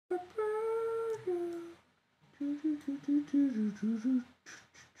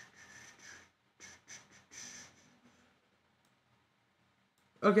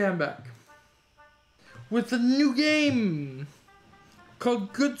Okay, I'm back with a new game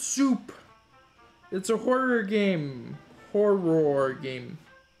called Good Soup. It's a horror game. Horror game.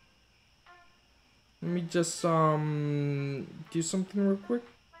 Let me just do something real quick.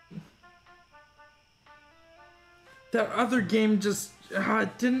 That other game just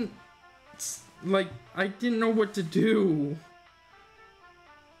didn't, like, I didn't know what to do.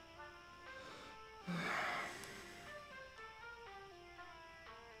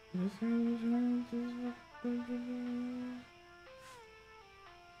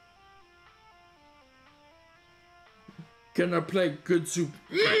 Gonna play Good Soup.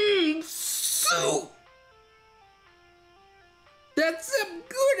 Soup! That's some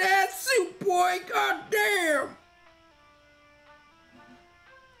good ass soup, boy! God damn!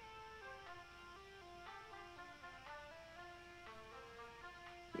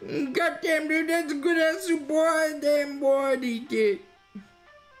 God damn, dude, that's a good ass soup, boy! Damn, boy, he did.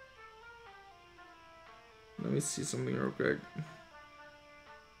 Let me see something real quick.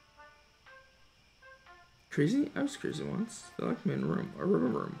 Crazy? I was crazy once. They locked me in a room. A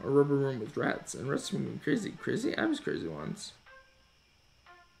rubber room with rats. And rats made me crazy. Crazy? I was crazy once.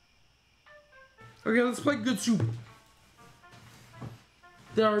 Okay, let's play Good Soup.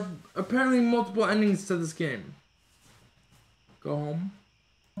 There are apparently multiple endings to this game. Go home.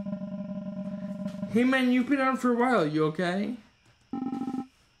 Hey man, you've been on for a while. You okay?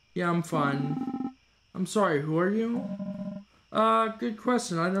 Yeah, I'm fine. I'm sorry, who are you? Good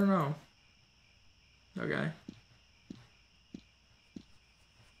question. I don't know. Okay.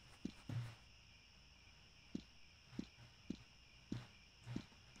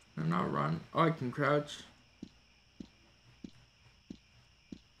 I'm not run. Oh, I can crouch.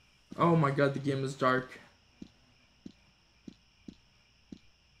 Oh my god, the game is dark.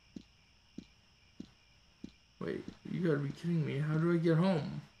 Wait, you gotta be kidding me. How do I get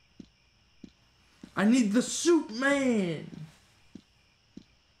home? I need the soup, man!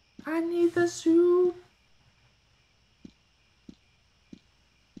 I need the soup!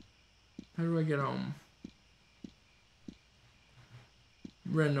 How do I get home?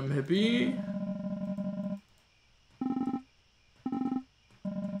 Random hippie.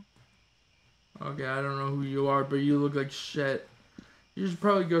 Okay, I don't know who you are, but you look like shit. You should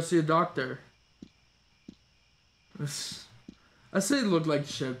probably go see a doctor. I say look like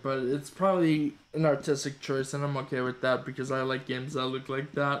shit, but it's probably an artistic choice, and I'm okay with that because I like games that look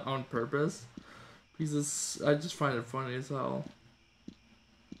like that on purpose. Because I just find it funny as hell.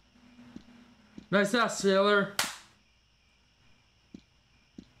 Nice ass, sailor.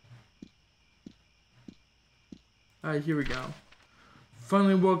 Alright, here we go.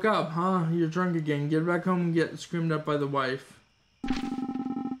 Finally woke up, huh? You're drunk again. Get back home and get screamed at by the wife.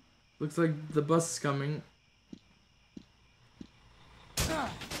 Looks like the bus is coming.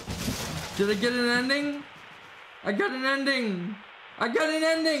 Did I get an ending? I got an ending! I got an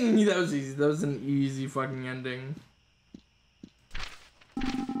ending! That was easy. That was an easy fucking ending.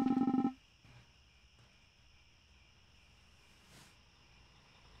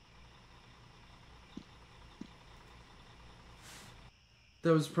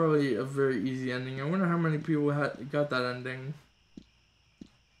 That was probably a very easy ending. I wonder how many people got that ending.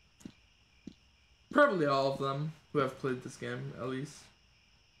 Probably all of them who have played this game, at least.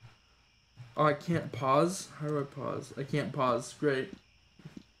 Oh, I can't pause? How do I pause? I can't pause. Great.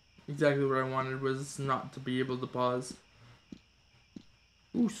 Exactly what I wanted was not to be able to pause.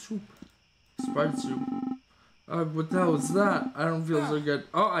 Ooh, soup. Spider soup. What the hell was that? I don't feel so good.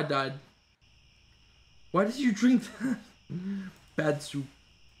 Oh, I died. Why did you drink that? Bad soup.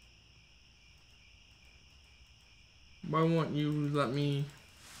 Why won't you let me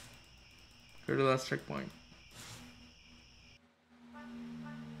go to the last checkpoint?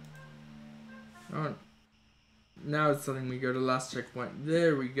 Oh, now it's letting me go to the last checkpoint.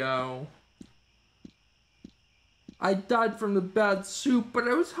 There we go. I died from the bad soup, but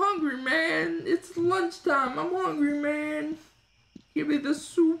I was hungry, man. It's lunchtime. I'm hungry, man. Give me the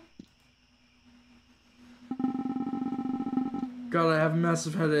soup. God, I have a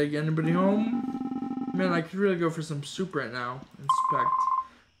massive headache. Anybody home? Man, I could really go for some soup right now. Inspect.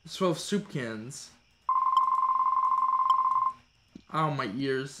 It's full of soup cans. Ow, my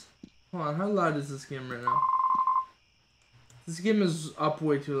ears. Hold on, how loud is this game right now? This game is up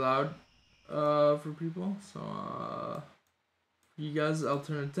way too loud for people. So, for you guys, I'll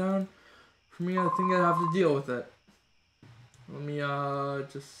turn it down. For me, I think I have to deal with it. Let me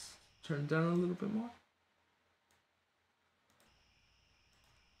just turn it down a little bit more.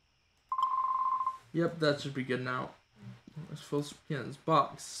 Yep, that should be good now. It's full of soup cans.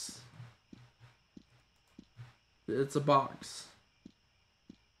 Box. It's a box.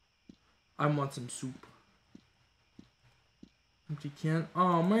 I want some soup. Empty can.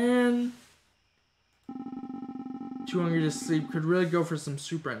 Oh man. Too hungry to sleep. Could really go for some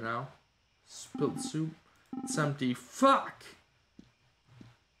soup right now. Spilled soup. It's empty. Fuck!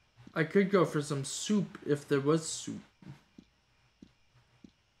 I could go for some soup if there was soup.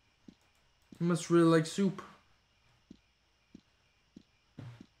 You must really like soup.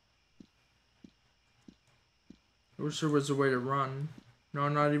 I wish there was a way to run. No,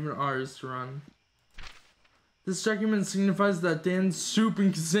 not even ours to run. This document signifies that Dan's Soup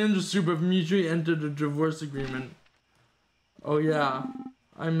and Cassandra's Soup have mutually entered a divorce agreement. Oh yeah,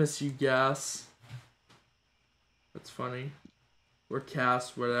 I miss you, Gas. That's funny. Or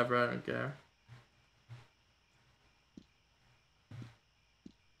Cass, whatever, I don't care.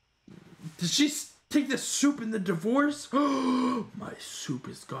 Did she take the soup in the divorce? Oh, my soup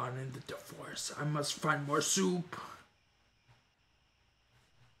is gone in the divorce. I must find more soup.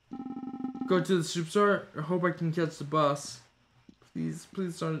 Go to the soup store. I hope I can catch the bus. Please,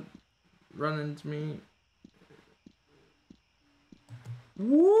 please don't run into me.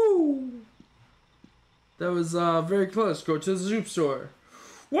 Woo! That was very close. Go to the soup store.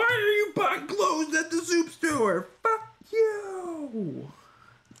 Why are you buying clothes at the soup store? Fuck you!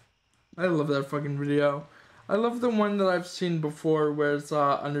 I love that fucking video. I love the one that I've seen before where it's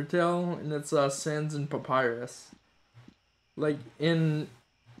Undertale and it's Sans and Papyrus. Like in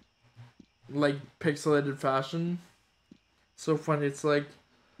like pixelated fashion. So funny. It's like,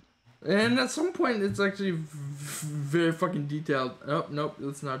 and at some point it's actually very fucking detailed. Oh, nope,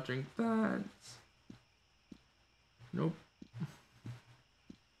 let's not drink that. Nope.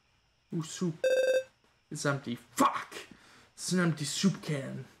 Ooh, soup. It's empty. Fuck! It's an empty soup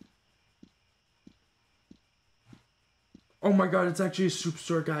can. Oh my god, it's actually a soup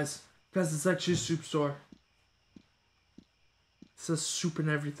store, guys. Guys, it's actually a soup store. It says soup and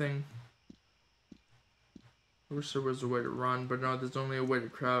everything. I wish there was a way to run, but no, there's only a way to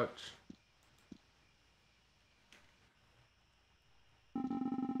crouch.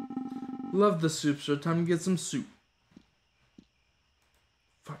 Love the soup store. Time to get some soup.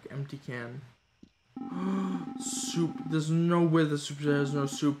 Fuck, empty can. Soup. There's no way the soup store has no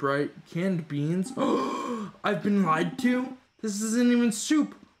soup, right? Canned beans. I've been lied to? This isn't even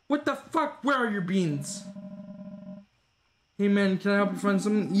soup. What the fuck? Where are your beans? Hey man, can I help you find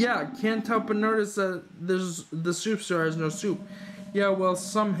something? Yeah, can't help but notice that the soup store has no soup. Yeah, well,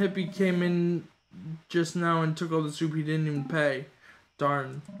 some hippie came in just now and took all the soup. He didn't even pay.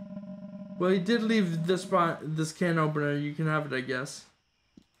 Darn. Well, he did leave this can opener. You can have it, I guess.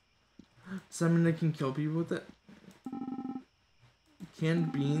 Does that mean I can kill people with it?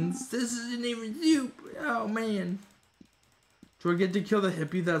 Canned beans? This isn't even soup! Oh man. Do I get to kill the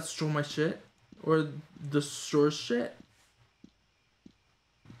hippie that stole my shit? Or the store shit?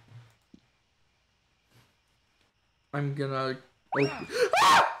 I'm gonna open.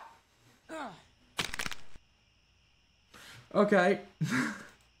 Ah! Okay.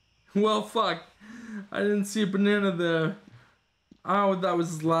 Well, fuck. I didn't see a banana there. Oh, that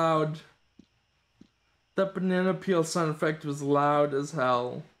was loud. That banana peel sound effect was loud as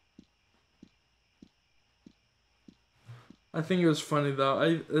hell. I think it was funny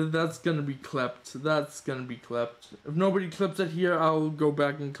though. That's gonna be clipped. That's gonna be clipped. If nobody clips it here, I'll go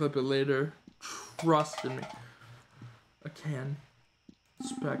back and clip it later. Trust in me. A can.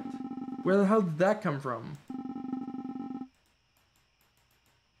 Inspect. Where the hell did that come from?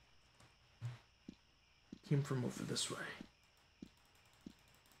 Came from over this way.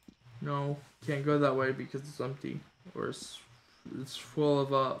 No, can't go that way because it's empty. Or it's full of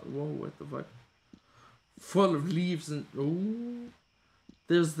whoa, what the fuck? Full of leaves and ooh.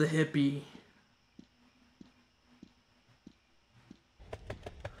 There's the hippie.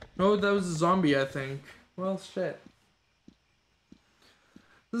 No, that was a zombie, I think. Well, shit.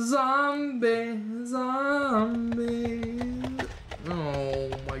 Zombie, zombie.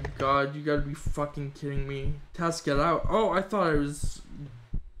 Oh my god, you gotta be fucking kidding me. Task, get out. Oh, I thought I was...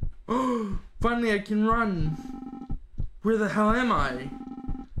 Oh, finally I can run. Where the hell am I?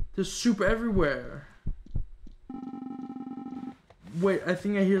 There's soup everywhere. Wait, I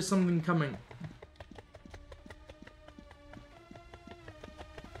think I hear something coming.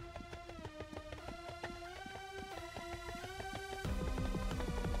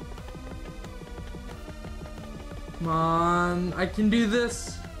 Come on, I can do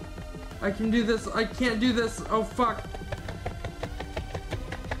this. I can do this. I can't do this. Oh, fuck.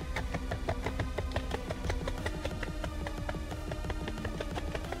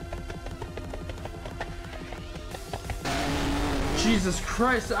 Jesus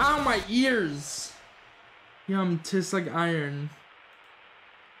Christ, ow, my ears! Yum, tastes like iron.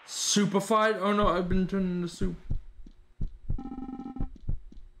 Soupified? Oh no, I've been turned into soup.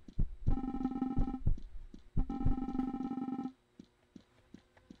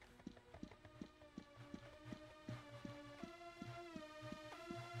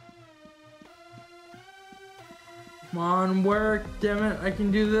 Come on, work, damn it, I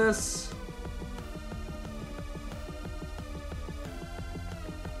can do this.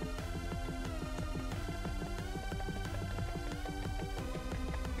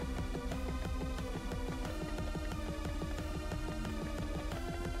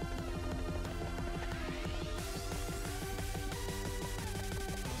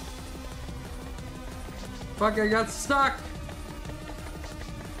 Fuck, I got stuck.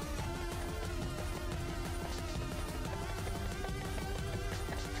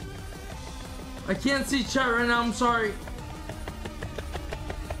 I can't see chat right now, I'm sorry.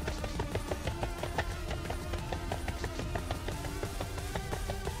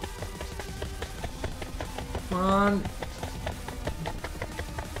 Come on.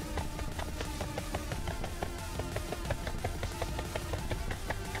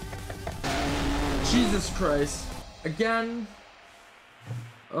 Jesus Christ. Again.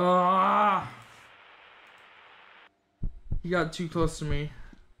 He got too close to me.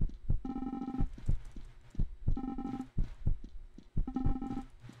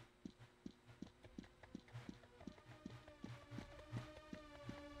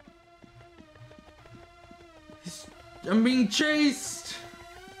 I'm being chased.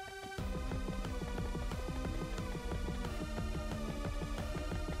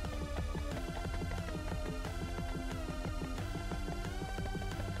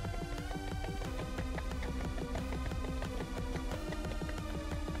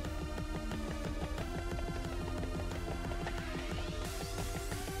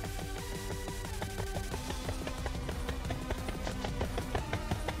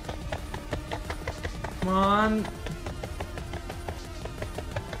 Come on.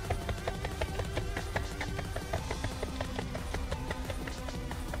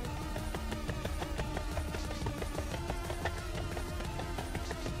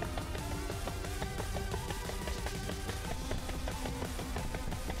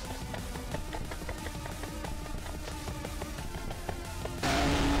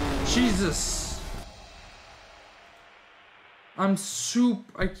 Jesus. I'm soup.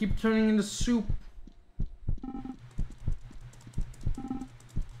 I keep turning into soup.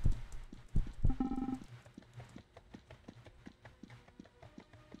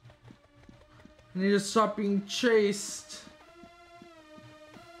 I need to stop being chased.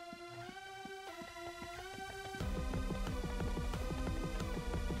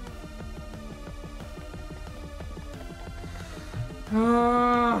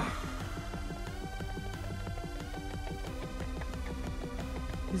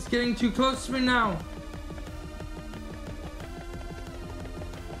 He's getting too close to me now.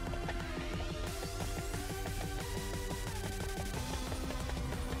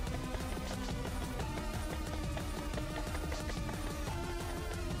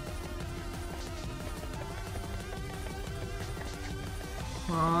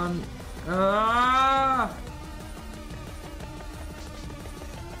 Come on.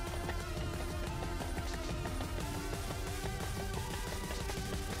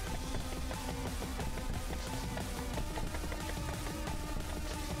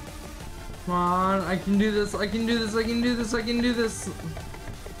 Come on, I can do this, I can do this, I can do this, I can do this.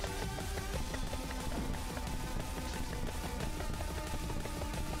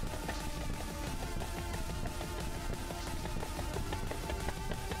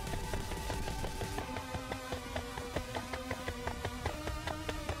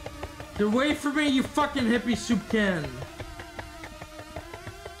 Get away from me, you fucking hippie soup can.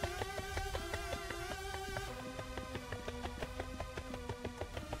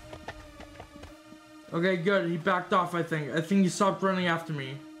 Okay, good. He backed off, I think. I think he stopped running after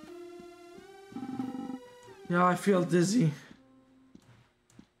me. Yeah, I feel dizzy.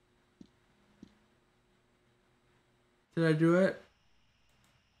 Did I do it?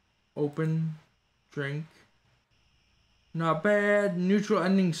 Open. Drink. Not bad. Neutral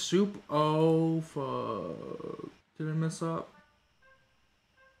ending soup. Oh, fuck. Did I mess up?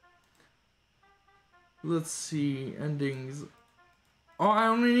 Let's see. Endings. Oh, I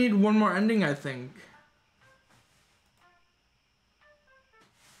only need one more ending, I think.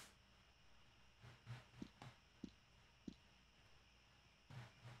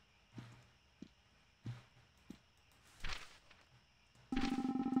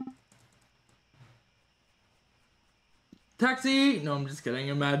 Taxi! No, I'm just kidding.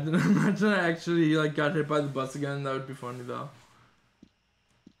 Imagine I actually like got hit by the bus again. That would be funny though.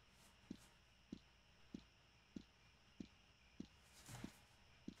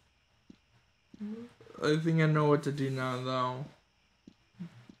 I think I know what to do now though.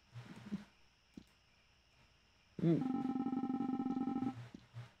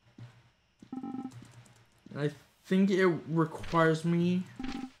 I think it requires me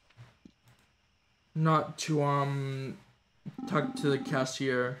not to talk to the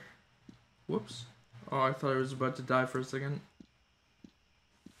cashier. Whoops. Oh, I thought I was about to die for a second.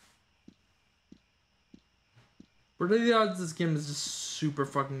 What are the odds this game is just super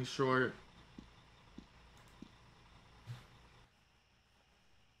fucking short?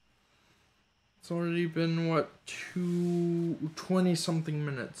 It's already been, what, 20 something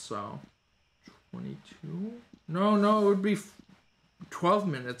minutes, so 22? No, it would be 12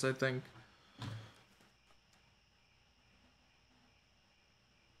 minutes, I think.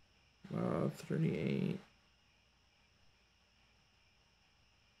 38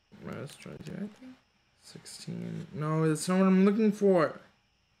 minus 22, I think. 16. No, that's not what I'm looking for.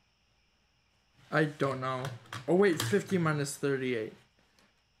 I don't know. Oh, wait, 50 minus 38.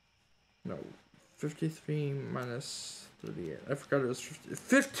 No, 53 minus 38. I forgot it was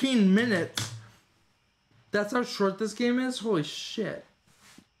 15 minutes. That's how short this game is? Holy shit.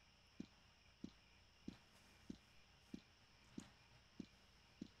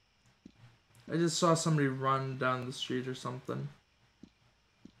 I just saw somebody run down the street or something.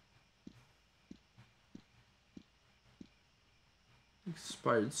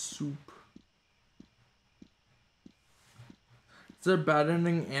 Expired soup. Is there a bad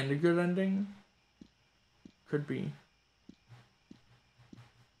ending and a good ending? Could be.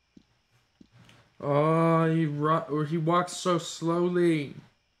 Oh, he walks so slowly.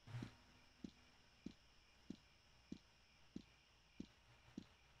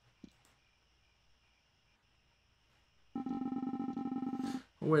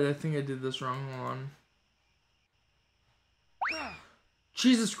 Oh, wait, I think I did this wrong. Hold on.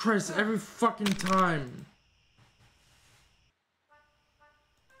 Jesus Christ, every fucking time.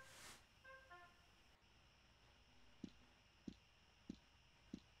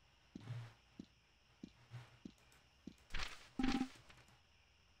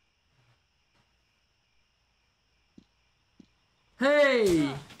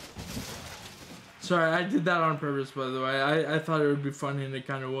 Hey! Sorry, I did that on purpose, by the way. I thought it would be funny, and it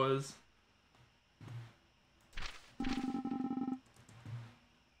kind of was.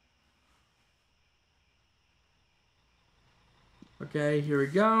 Okay, here we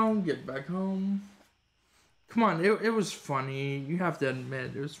go. Get back home. Come on, it was funny. You have to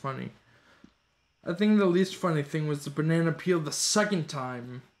admit, it was funny. I think the least funny thing was the banana peel the second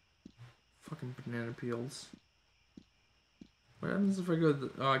time. Fucking banana peels. What happens if I go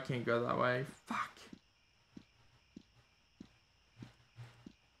oh, I can't go that way. Fuck.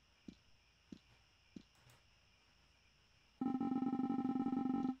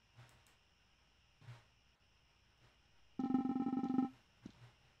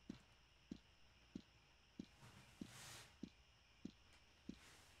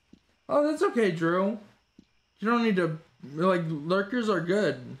 Oh, that's okay, Drew. You don't need to, like, lurkers are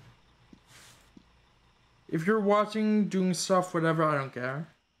good. If you're watching, doing stuff, whatever, I don't care.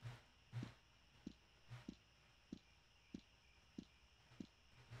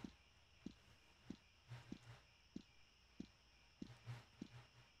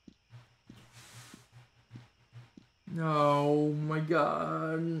 Oh my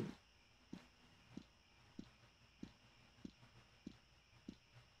god.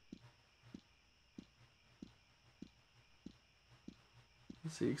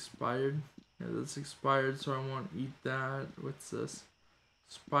 Is he expired? Yeah, that's expired, so I won't eat that. What's this?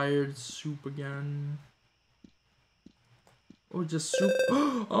 Expired soup again. Oh, just soup.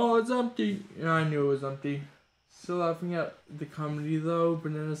 Oh, it's empty. Yeah, I knew it was empty. Still laughing at the comedy though.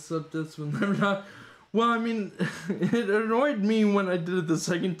 Banana slip this will never die. Well, I mean, it annoyed me when I did it the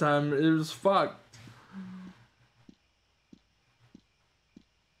second time. It was fucked.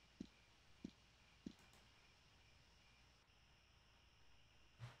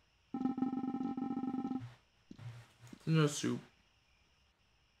 No soup.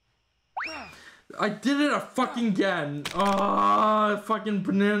 I did it a fucking again. Ah, oh, fucking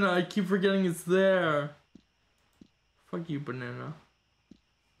banana. I keep forgetting it's there. Fuck you, banana.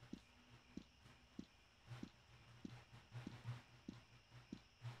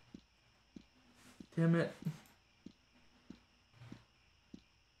 Damn it.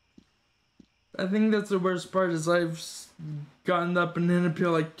 I think that's the worst part is I've gotten that banana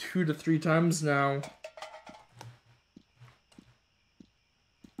peel like 2 to 3 times now.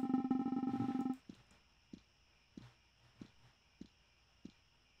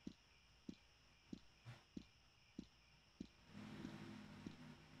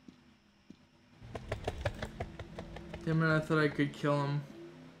 Damn it, I thought I could kill him.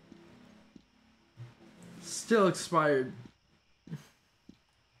 Still expired.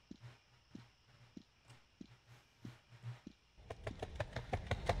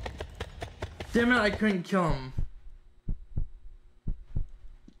 Damn it, I couldn't kill him.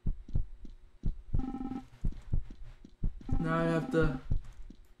 Now I have to...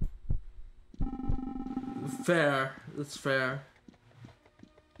 Fair. That's fair.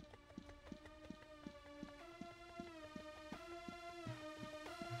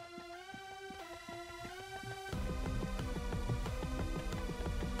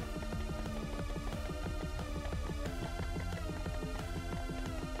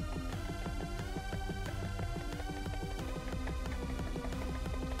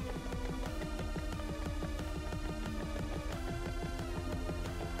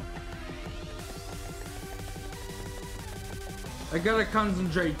 I gotta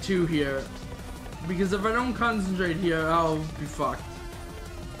concentrate too here, because if I don't concentrate here, I'll be fucked.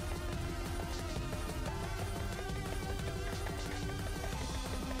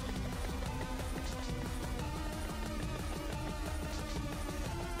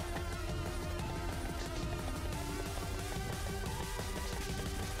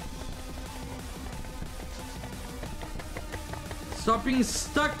 Stop being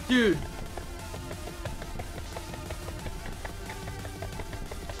stuck, dude!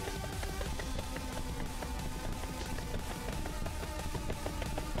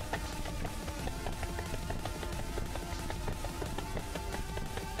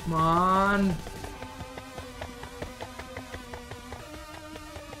 Come on.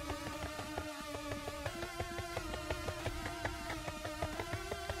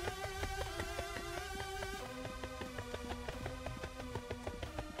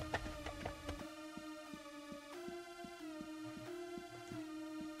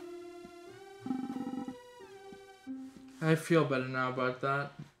 I feel better now about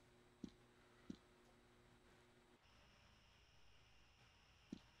that.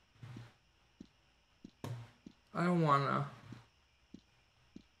 I don't wanna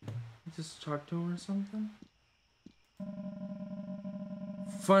just talk to him or something.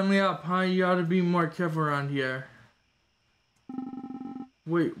 Finally up, huh? You ought to be more careful around here.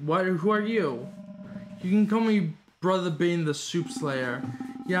 Wait, what? Who are you? You can call me Brother Bane the Soup Slayer.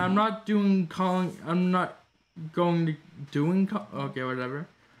 Yeah, I'm not doing calling. I'm not going to doing. Okay, whatever.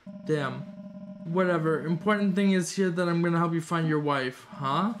 Damn. Whatever. Important thing is here that I'm gonna help you find your wife,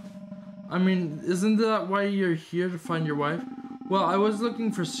 huh? I mean, isn't that why you're here, to find your wife? Well, I was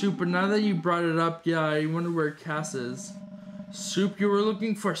looking for Soup, but now that you brought it up, yeah, I wonder where Cass is. Soup? You were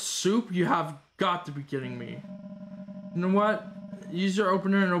looking for Soup? You have got to be kidding me. You know what? Use your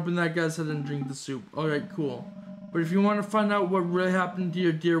opener and open that guy's head and drink the soup. Alright, cool. But if you want to find out what really happened to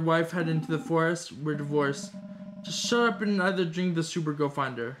your dear wife, head into the forest. We're divorced. Just shut up and either drink the soup or go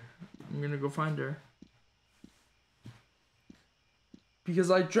find her. I'm gonna go find her.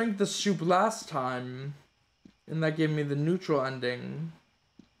 Because I drank the soup last time, and that gave me the neutral ending.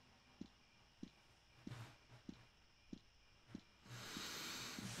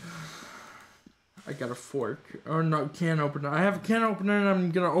 I got a fork. Or no, can opener. I have a can opener and I'm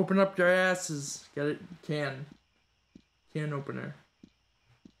gonna open up your asses. Get it? Can. Can opener.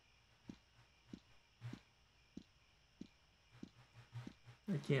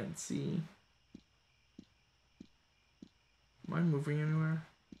 I can't see. Am I moving anywhere?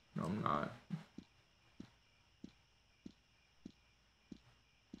 No, I'm not.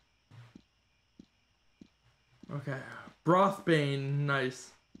 Okay. Brothbane.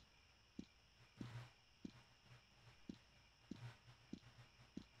 Nice.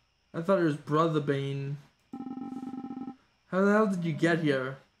 I thought it was Brother Bane. How the hell did you get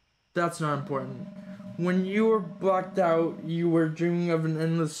here? That's not important. When you were blacked out, you were dreaming of an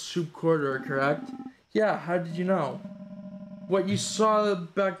endless soup corridor, correct? Yeah, how did you know? What you saw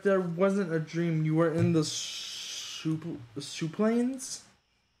back there wasn't a dream. You were in the soup lanes?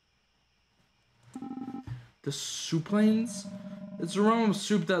 The soup lanes? It's a realm of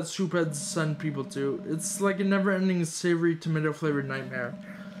soup that soup heads send people to. It's like a never-ending savory tomato-flavored nightmare.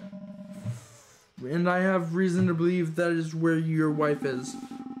 And I have reason to believe that is where your wife is.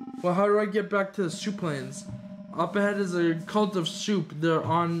 Well, how do I get back to the soup lanes? Up ahead is a cult of soup. They're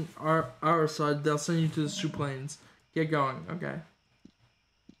on our side. They'll send you to the soup lanes. Get going. Okay.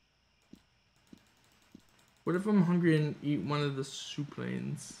 What if I'm hungry and eat one of the soup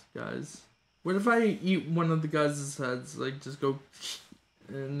lanes, guys? What if I eat one of the guys' heads? Like, just go...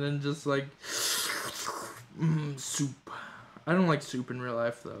 And then just, like... soup. I don't like soup in real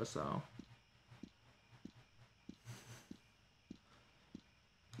life, though, so...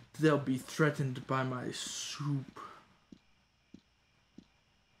 They'll be threatened by my soup.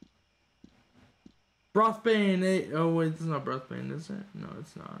 Brothbane. Oh wait, it's not Brothbane, is it? No,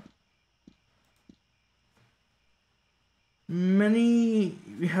 it's not. Many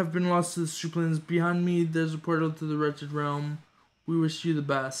have been lost to the soup lands. Behind me, there's a portal to the wretched realm. We wish you the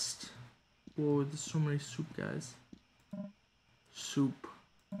best. Whoa, there's so many soup guys. Soup.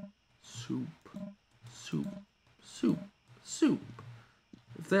 Soup. Soup. Soup. Soup.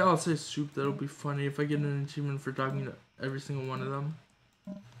 If they all say soup, that'll be funny if I get an achievement for talking to every single one of them.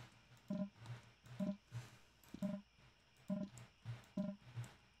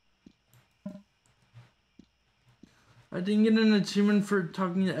 I didn't get an achievement for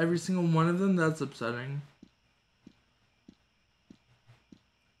talking to every single one of them. That's upsetting.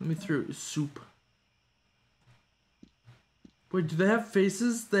 Let me through. Soup. Wait, do they have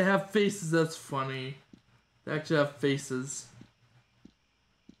faces? They have faces. That's funny. They actually have faces.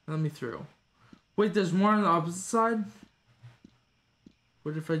 Let me through. Wait, there's more on the opposite side?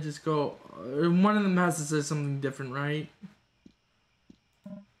 What if I just go... one of them has to say something different, right?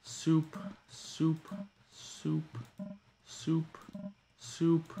 Soup. Soup. Soup. Soup.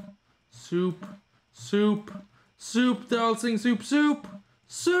 Soup. Soup. Soup. Soup. They're all saying soup. Soup.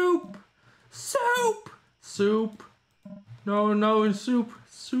 Soup. Soup. Soup. No, no, soup.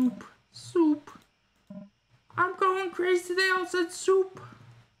 Soup. Soup. I'm going crazy. They all said soup.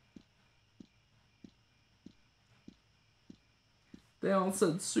 They all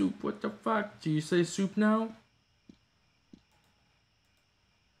said soup. What the fuck? Do you say soup now?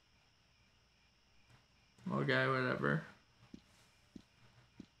 Okay, whatever.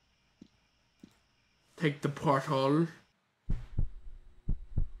 Take the porthole.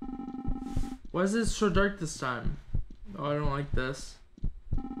 Why is it so dark this time? Oh, I don't like this.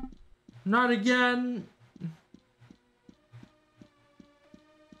 Not again!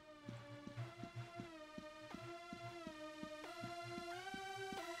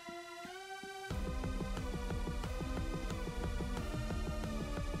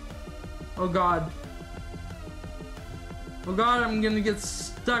 Oh god. Oh god, I'm gonna get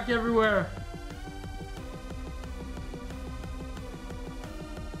stuck everywhere.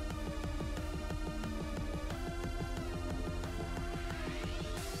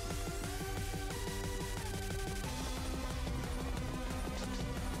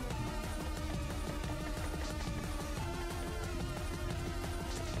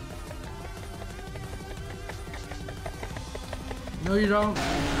 No, you don't.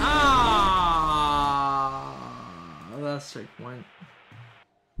 Ah, that's checkpoint.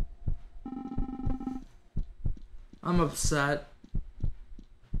 I'm upset.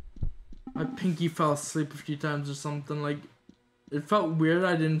 My pinky fell asleep a few times or something. Like, it felt weird.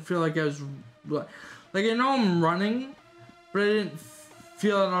 I didn't feel like I was like I know I'm running, but I didn't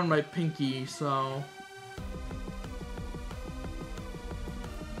feel it on my pinky. So.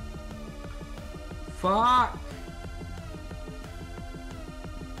 Fuck.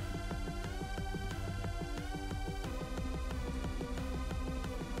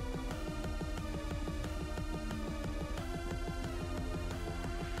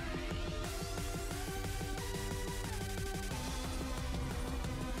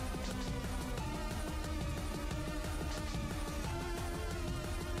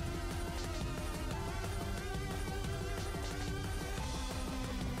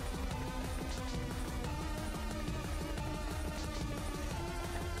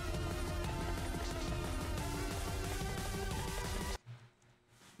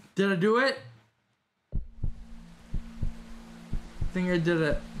 Did I do it? I think I did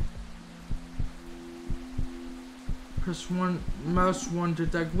it. Press one, mouse one to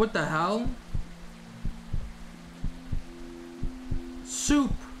attack. What the hell?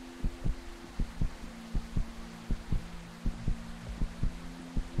 Soup.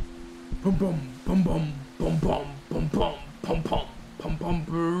 Bum bum bum bum bum bum bum bum bum bum bum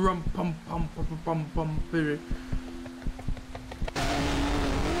bum bum bum bum bum bum bum.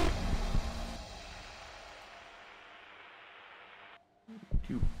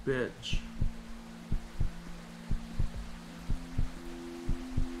 You bitch.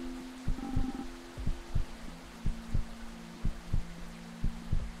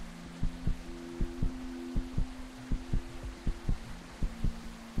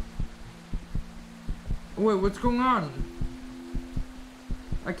 Wait, what's going on?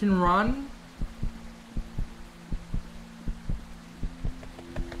 I can run?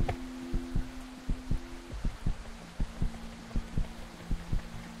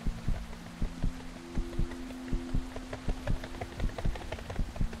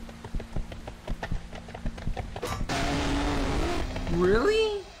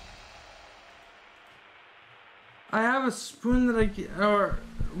 Really? I have a spoon that I can, or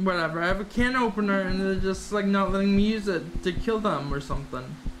whatever. I have a can opener and they're just like not letting me use it to kill them or something.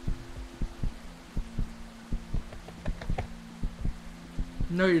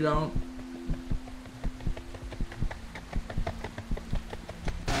 No, you don't.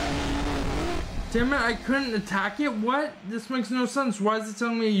 Damn it, I couldn't attack it? What? This makes no sense. Why is it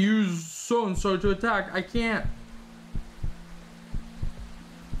telling me to use so-and-so to attack? I can't.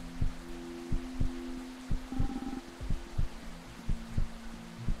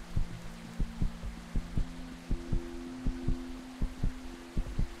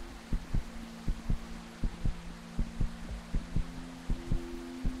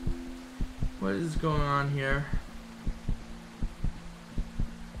 What is going on here?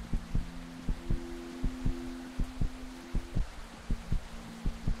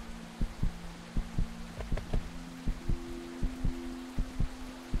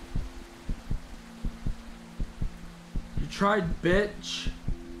 You tried, bitch.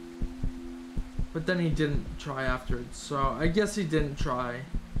 But then he didn't try afterwards, so I guess he didn't try.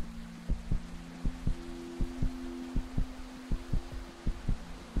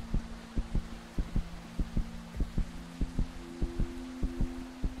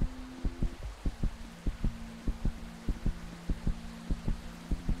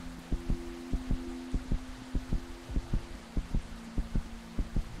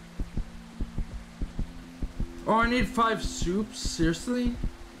 Oh, I need 5 soups? Seriously?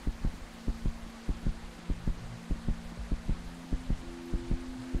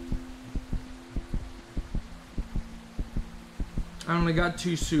 I only got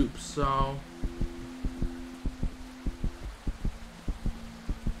 2 soups, so...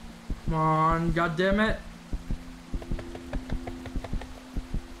 Come on, goddammit.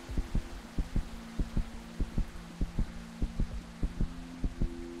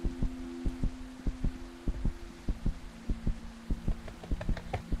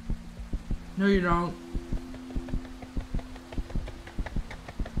 No, you don't.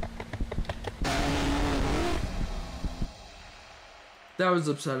 That was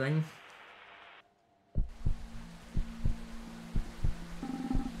upsetting.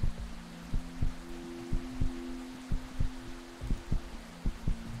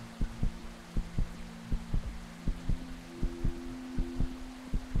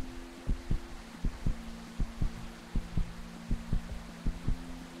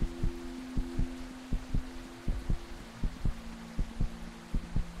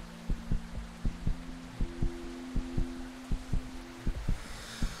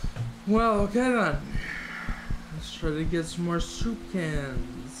 Well, okay then. Let's try to get some more soup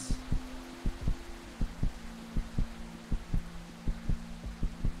cans.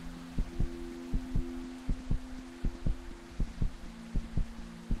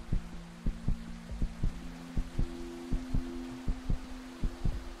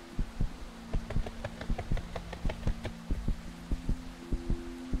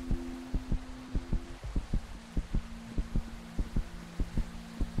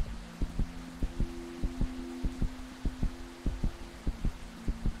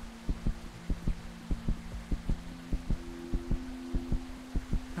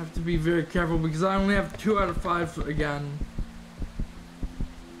 Have to be very careful because I only have 2 out of 5 again.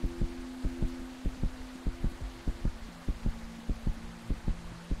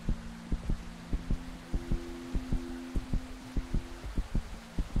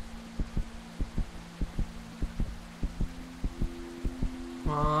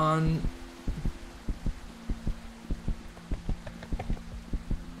 Come on.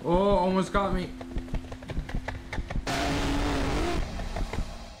 Oh, almost got me.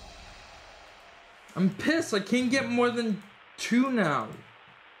 I'm pissed, I can't get more than 2 now.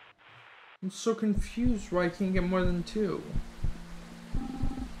 I'm so confused why I can't get more than 2.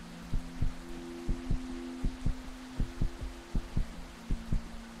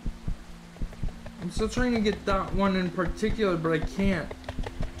 I'm still trying to get that one in particular, but I can't.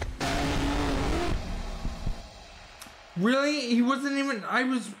 Really? He wasn't even,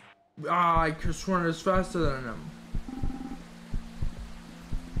 I could have sworn it was faster than him.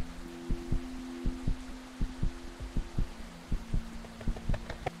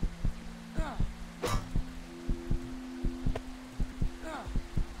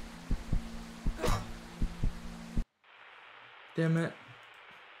 Damn it.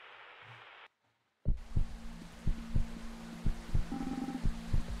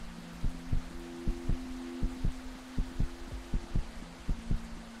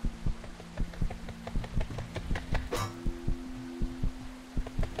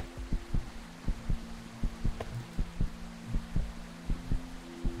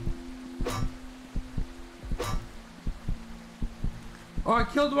 Oh, I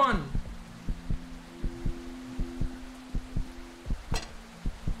killed one.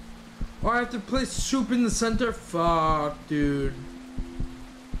 Oh, I have to place soup in the center? Fuck, dude.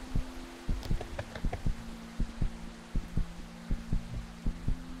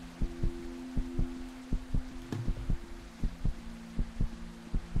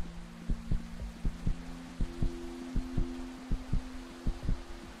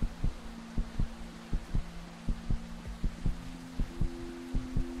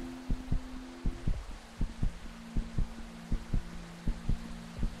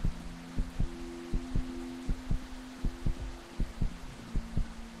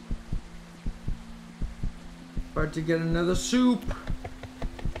 About to get another soup.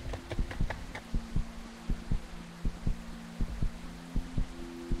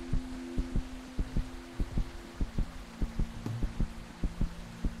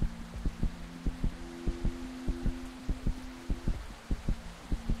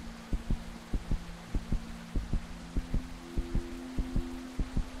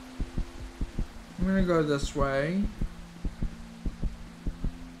 I'm gonna go this way.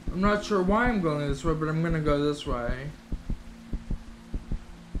 I'm not sure why I'm going this way, but I'm gonna go this way.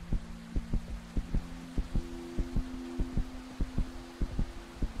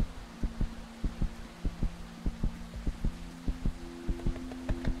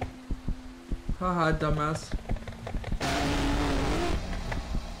 Haha, dumbass.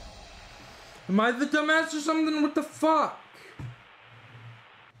 Am I the dumbass or something? What the fuck?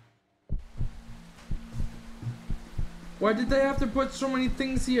 Why did they have to put so many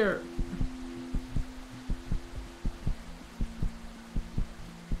things here?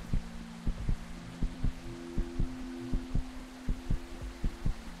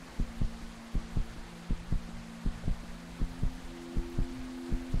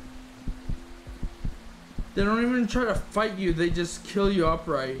 They don't even try to fight you, they just kill you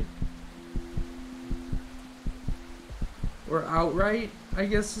upright. Or outright, I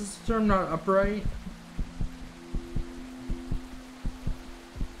guess is the term, not upright.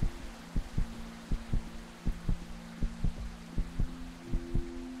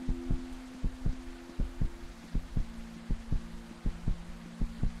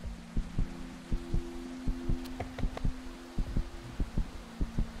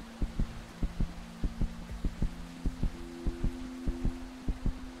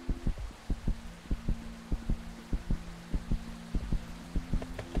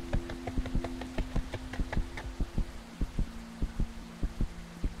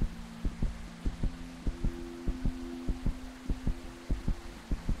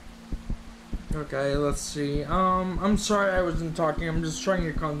 Okay, let's see. I'm sorry I wasn't talking. I'm just trying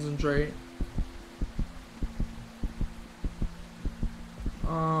to concentrate.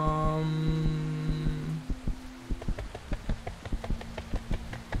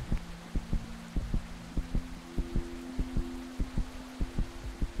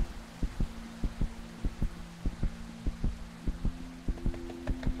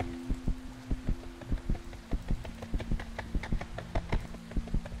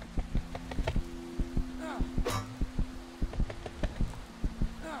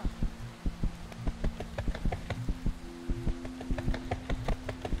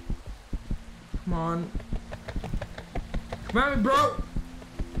 Come on. Come at me, bro!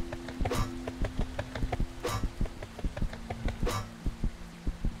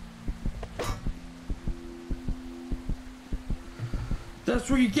 That's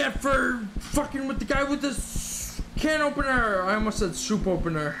what you get for fucking with the guy with this can opener! I almost said soup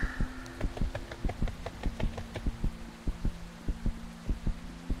opener.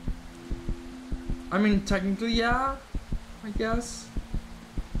 I mean, technically, yeah, I guess.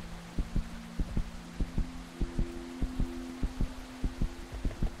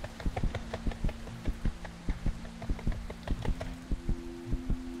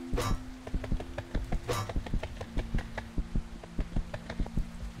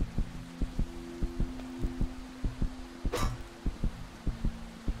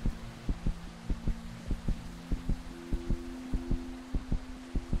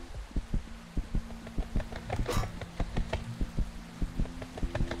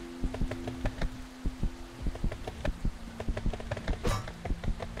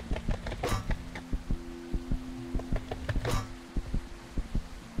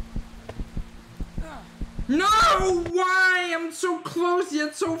 No! Why? I'm so close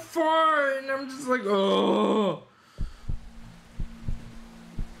yet so far, and I'm just like, oh.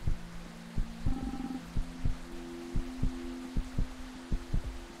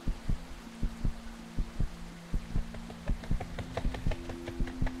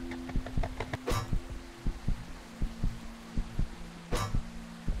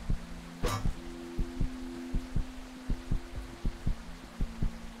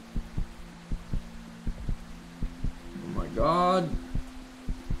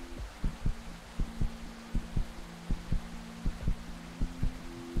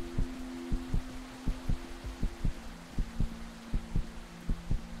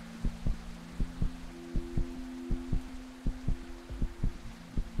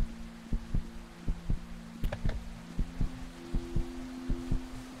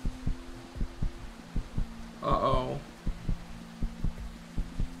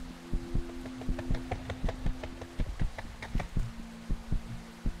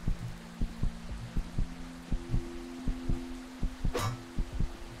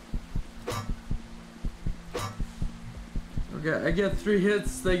 Okay, I get 3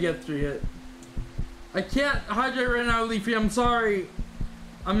 hits, they get 3 hits. I can't hydrate right now, Leafy, I'm sorry.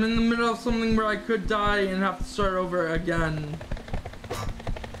 I'm in the middle of something where I could die and have to start over again.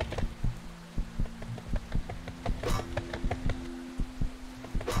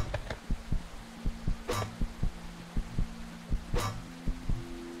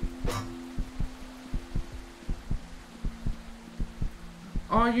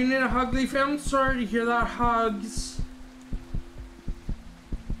 Oh, you need a hug, Leafy? I'm sorry to hear that. Hugs.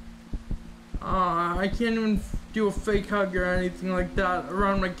 I can't even do a fake hug or anything like that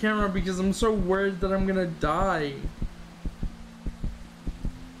around my camera because I'm so worried that I'm gonna die.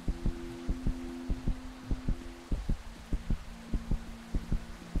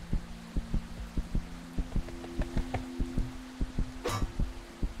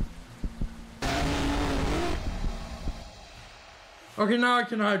 Okay, now I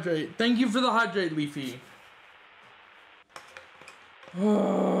can hydrate. Thank you for the hydrate, Leafy.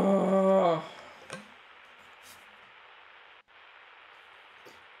 Oh.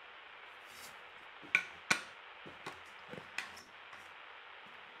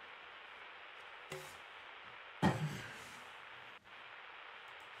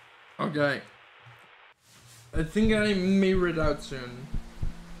 Okay. I think I may read out soon.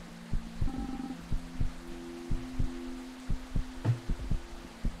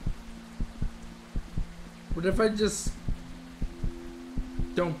 What if I just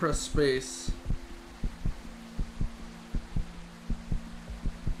don't press space?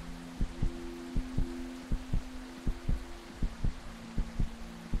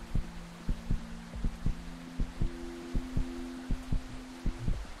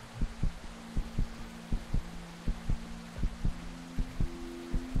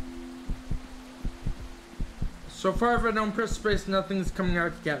 So far, if I don't press space, nothing's coming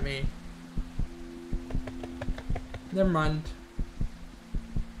out to get me. Never mind.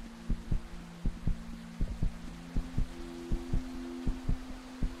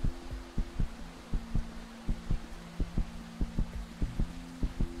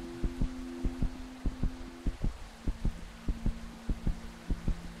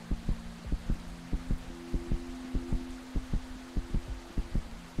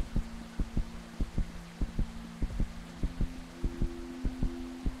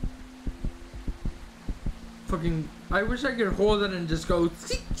 Fucking, I wish I could hold it and just go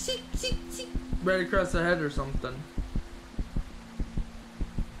seek, seek, seek, seek, right across the head or something.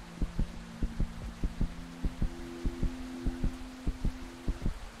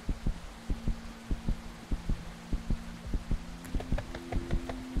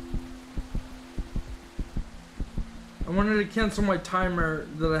 I wanted to cancel my timer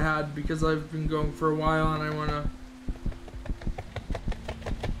that I had because I've been going for a while and I want to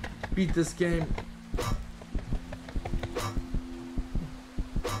beat this game.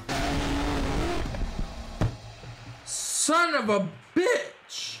 Son of a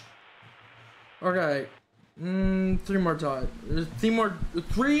bitch! Okay. 3 more tries.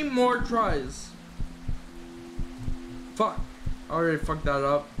 3 more tries. Fuck. I already fucked that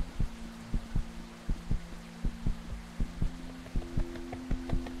up.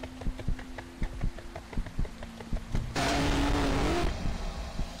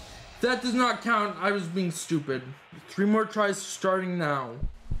 That does not count. I was being stupid. 3 more tries starting now.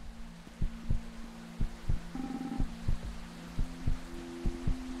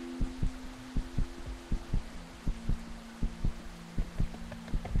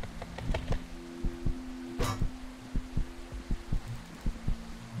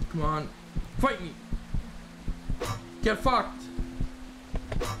 Come on. Fight me. Get fucked.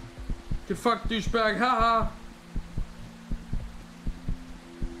 Get fucked, douchebag. Haha.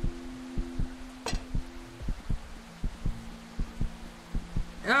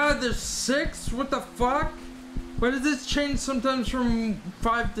 Ah, there's 6? What the fuck? Why does this change sometimes from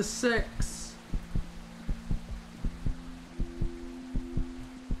 5 to 6?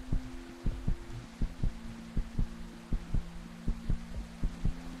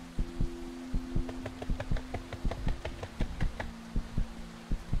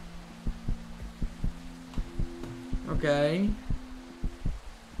 Okay.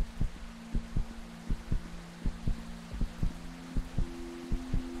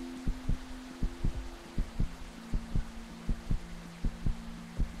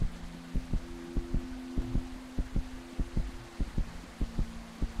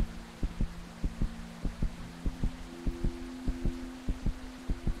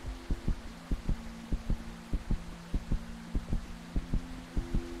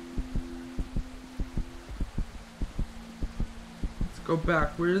 Go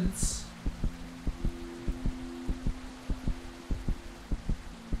backwards.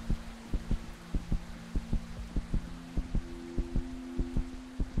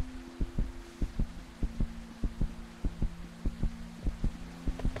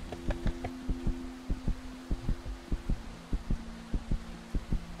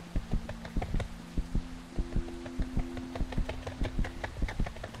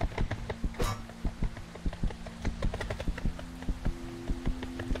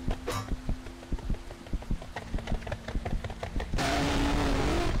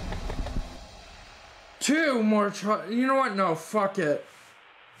 2 more try. You know what? No, fuck it.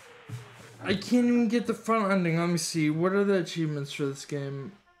 I can't even get the final ending. Let me see. What are the achievements for this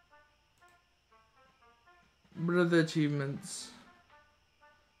game? What are the achievements?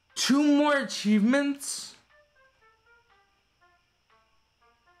 2 more achievements?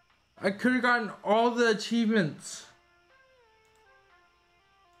 I could have gotten all the achievements.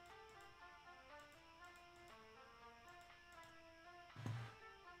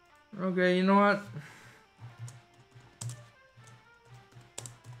 Okay, you know what?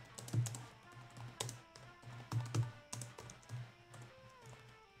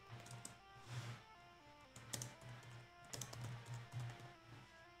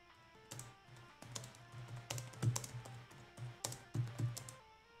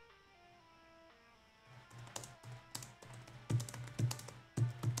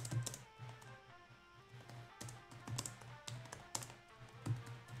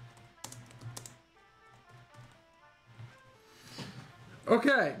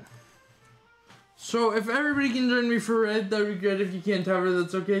 Okay. So if everybody can join me for raid, that'd be great. If you can't however,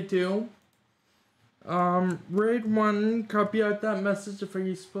 that's okay too. Raid 1, copy out that message if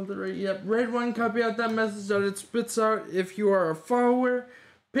I spelled it right. Yep. Raid 1, copy out that message that it spits out if you are a follower.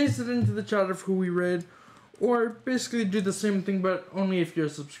 Paste it into the chat of who we raid. Or basically do the same thing but only if you're a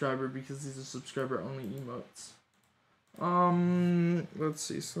subscriber because these are subscriber only emotes. Let's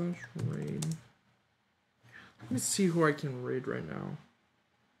see, /raid. Let me see who I can raid right now.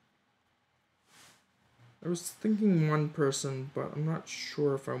 I was thinking one person, but I'm not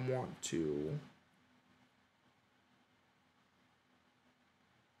sure if I want to.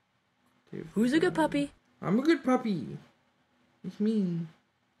 Who's a good puppy? I'm a good puppy. It's me.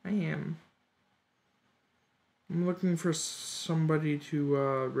 I am. I'm looking for somebody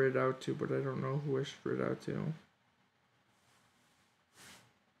to raid out to, but I don't know who I should raid out to.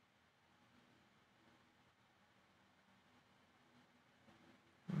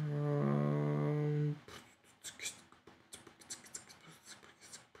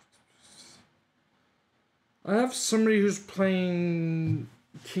 I have somebody who's playing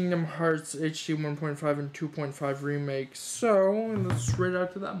Kingdom Hearts HD 1.5 and 2.5 remake, so let's raid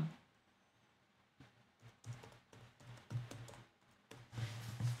out to them.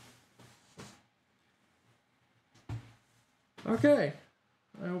 Okay.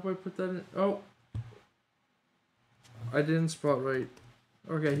 I hope I put that in. Oh. I didn't spell it right.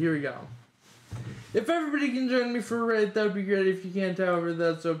 Okay, here we go. If everybody can join me for a raid, that would be great. If you can't, however,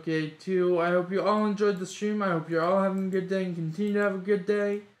 that's okay too. I hope you all enjoyed the stream. I hope you're all having a good day and continue to have a good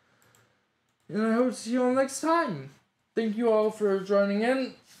day. And I hope to see you all next time. Thank you all for joining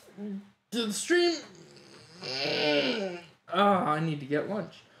in to the stream. I need to get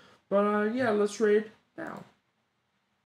lunch. But yeah, let's raid now.